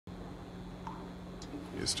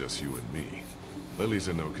It's just you and me. Lily's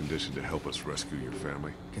in no condition to help us rescue your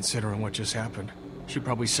family. Considering what just happened, she'd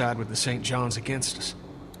probably side with the St. John's against us.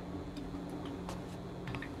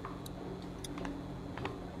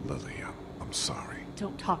 Lily, I'm sorry.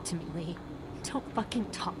 Don't talk to me, Lee. Don't fucking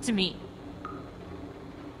talk to me.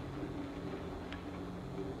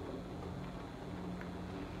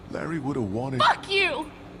 Larry would have wanted... Fuck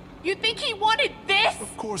you! You think he wanted this?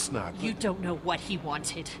 Of course not. You don't know what he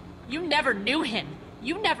wanted. You never knew him.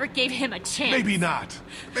 You never gave him a chance. Maybe not.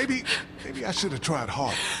 Maybe I should have tried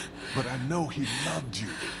harder. But I know he loved you.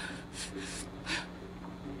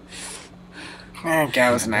 That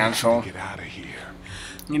guy was an asshole. Get out of here.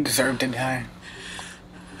 You deserved to die.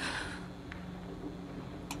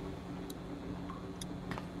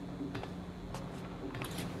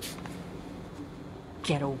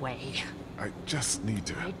 Get away. I just need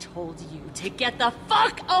to... I told you to get the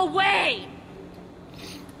fuck away!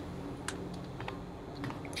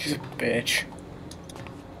 She's a bitch.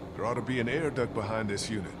 There ought to be an air duct behind this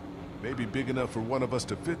unit. Maybe big enough for one of us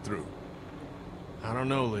to fit through. I don't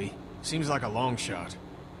know, Lee. Seems like a long shot.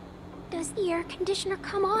 Does the air conditioner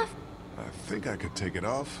come off? I think I could take it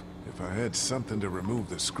off if I had something to remove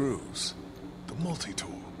the screws. The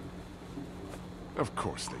multi-tool. Of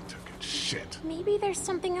course they took it. Shit. Maybe there's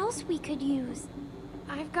something else we could use.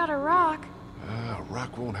 I've got a rock. A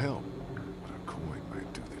rock won't help. But a coin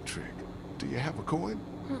might do the trick. Do you have a coin?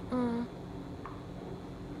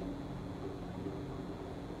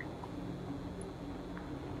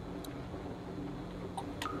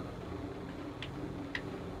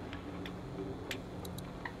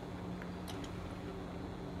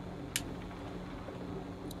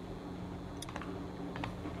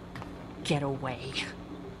 Get away.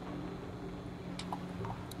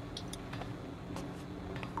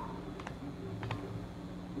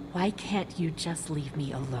 Why can't you just leave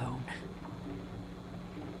me alone?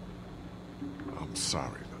 I'm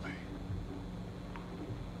sorry, Lily.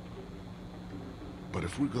 But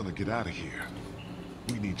if we're gonna get out of here,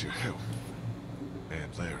 we need your help.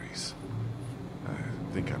 And Larry's.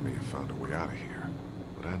 I think I may have found a way out of here.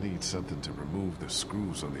 But I need something to remove the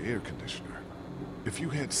screws on the air conditioner. If you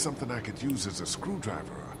had something I could use as a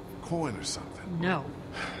screwdriver, a coin or something. No.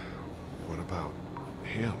 What about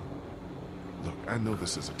him? Look, I know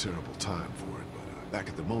this is a terrible time for it, but back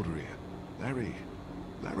at the motor inn,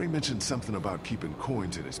 Larry mentioned something about keeping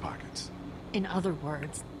coins in his pockets. In other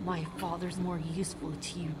words, my father's more useful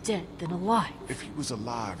to you dead than alive. If he was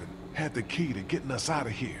alive and had the key to getting us out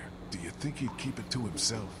of here, do you think he'd keep it to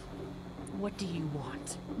himself? What do you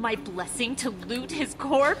want? My blessing to loot his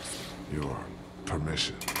corpse? Your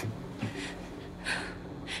permission.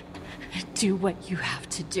 Do what you have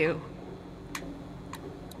to do.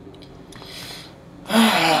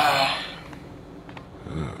 Oh,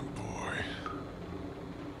 boy.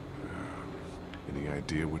 Any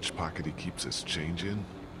idea which pocket he keeps his change in?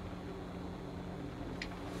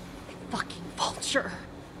 Fucking vulture.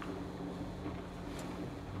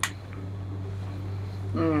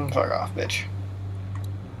 Fuck off, bitch.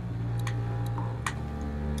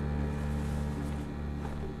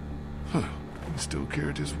 Huh. He still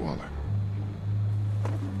carried his wallet.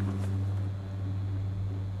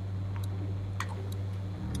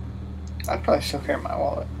 I'd probably still carry my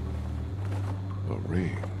wallet. A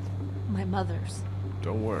ring. My mother's.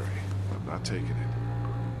 Don't worry. I'm not taking it.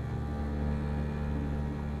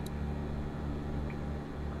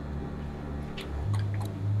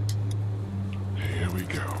 Here we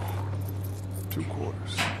go. 2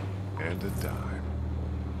 quarters. And a dime.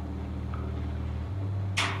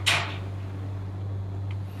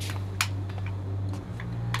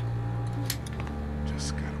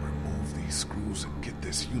 Just gotta remove these screws and get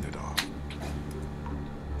this unit off.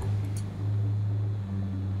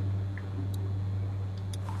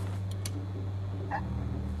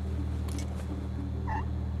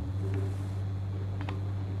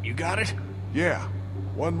 You got it? Yeah.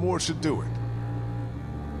 One more should do it.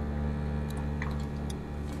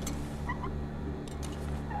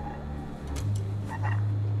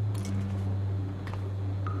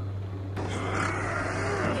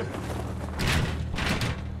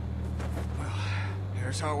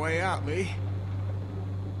 There's our way out, Lee.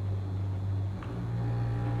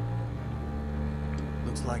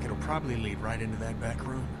 Looks like it'll probably lead right into that back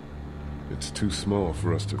room. It's too small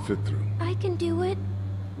for us to fit through. I can do it.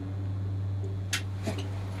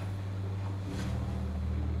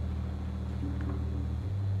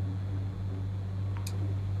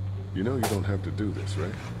 You know you don't have to do this,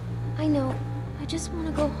 right? I know. I just want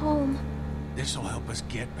to go home. This'll help us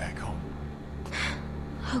get back home.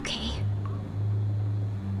 Okay.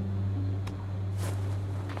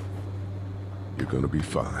 You're gonna be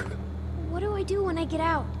fine. What do I do when I get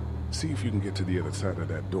out? See if you can get to the other side of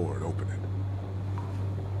that door and open it.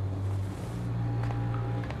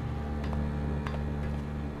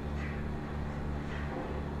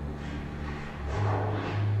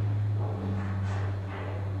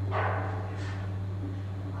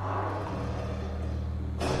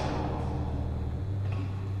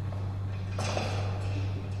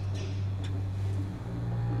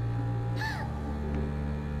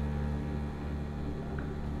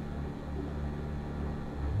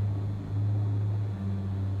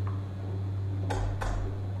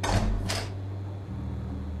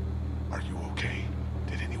 Are you okay?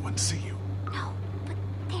 Did anyone see you? No, but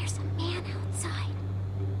there's a man outside.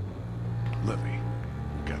 Lily,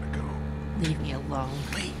 gotta go. Leave me alone.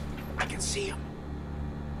 Lee, I can see him.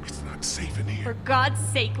 It's not safe in here. For God's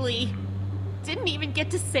sake, Lee. Didn't even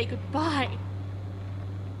get to say goodbye.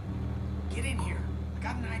 Get in here. I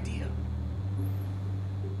got an idea.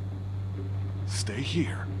 Stay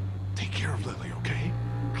here. Take care of Lily, okay?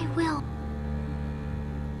 I will.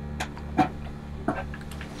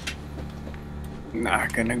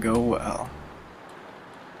 Not gonna go well.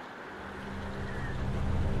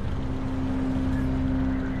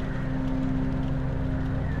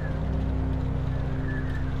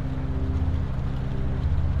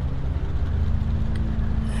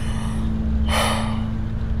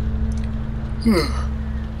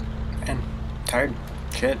 And tired.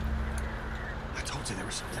 Shit. I told you there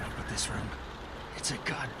was something up with this room. It's a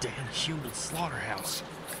goddamn human slaughterhouse.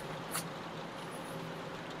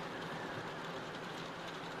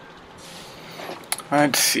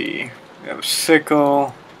 Let's see. We have a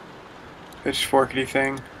sickle. Pitchforky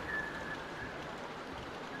thing.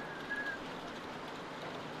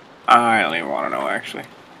 I don't even want to know, actually.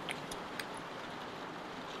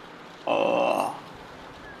 Oh.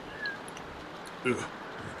 Ugh.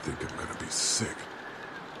 I think I'm gonna be sick.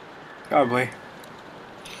 Probably.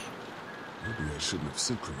 Maybe I shouldn't have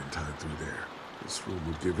sent Clementine through there. This room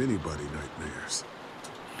would give anybody nightmares.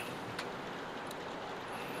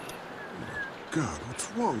 God, what's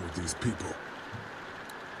wrong with these people?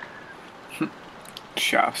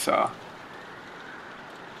 Chop saw.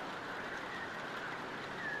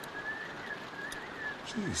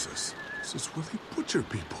 Jesus, this is where they butcher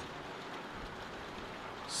people.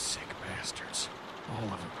 Sick bastards. All of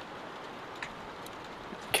them.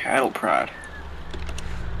 Cattle prod.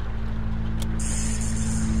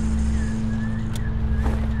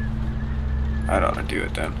 That ought to do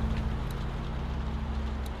it then.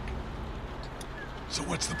 So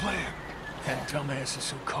what's the plan? That dumbass is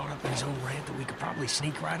so caught up in his own rant that we could probably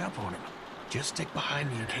sneak right up on him. Just stick behind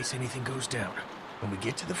me in case anything goes down. When we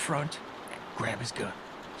get to the front, grab his gun.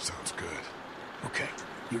 Sounds good. Okay,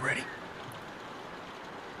 you ready?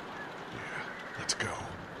 Yeah, let's go.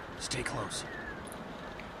 Stay close.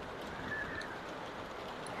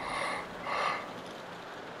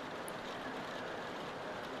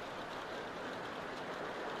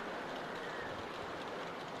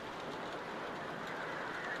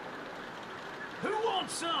 Who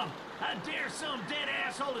wants some? I dare some dead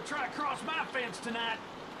asshole to try to cross my fence tonight.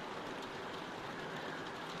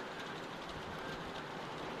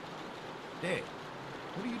 Hey,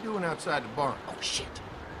 what are you doing outside the barn? Oh, shit.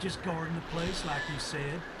 Just guarding the place like you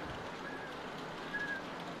said.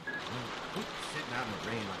 Quit sitting out in the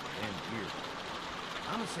rain like a damn deer.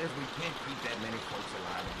 Mama says we can't keep that many folks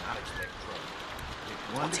alive and not expect trouble. Pick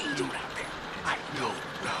one What's to he eat doing out there? and I don't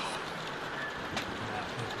know.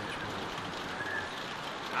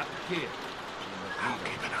 not the kid. I'll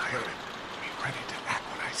keep an eye on it. Be ready to act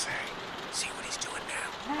when I say. See what he's doing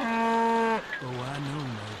now. Oh, I know,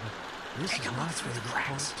 neighbor. This Take is him my up through the favorite part,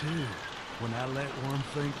 cracks. too. When I let one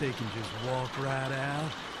think they can just walk right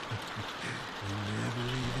out and never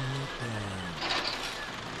even look down.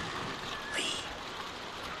 Lee.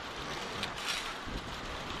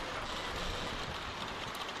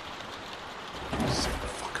 Sick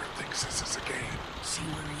fucker thinks this is a game. See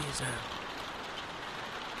where he is now.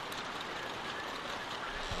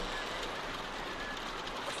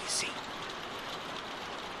 What do you see?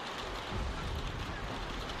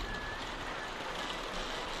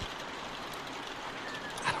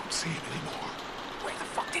 I don't see it anymore. Where the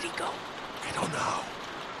fuck did he go? I don't know.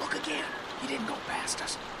 Look again. He didn't go past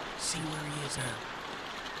us. See where he is now.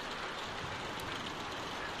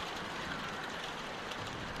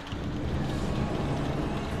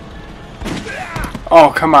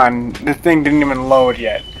 Oh, come on. The thing didn't even load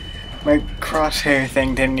yet. My crosshair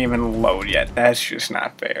thing didn't even load yet. That's just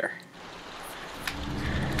not fair.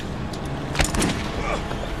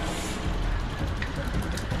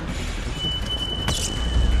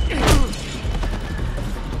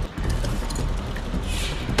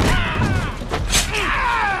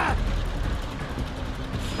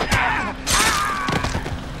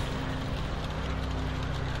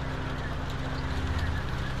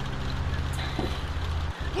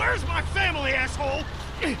 Where's my family, asshole?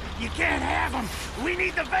 You can't have them. We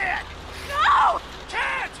need the vet. No!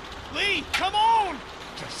 Cat! Lee, come on!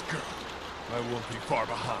 Just go. I won't be far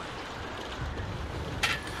behind.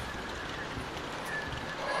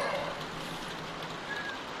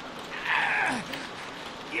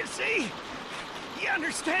 You see? You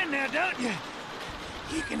understand now, don't you?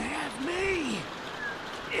 You can have me.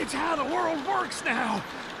 It's how the world works now.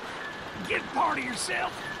 Give part of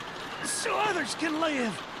yourself so others can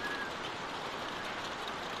live.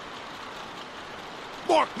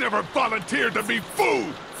 Mark never volunteered to be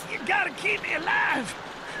food! You gotta keep me alive.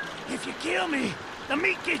 If you kill me, the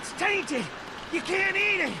meat gets tainted. You can't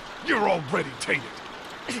eat it. You're already tainted.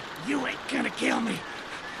 You ain't gonna kill me.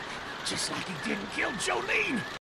 Just like he didn't kill Jolene.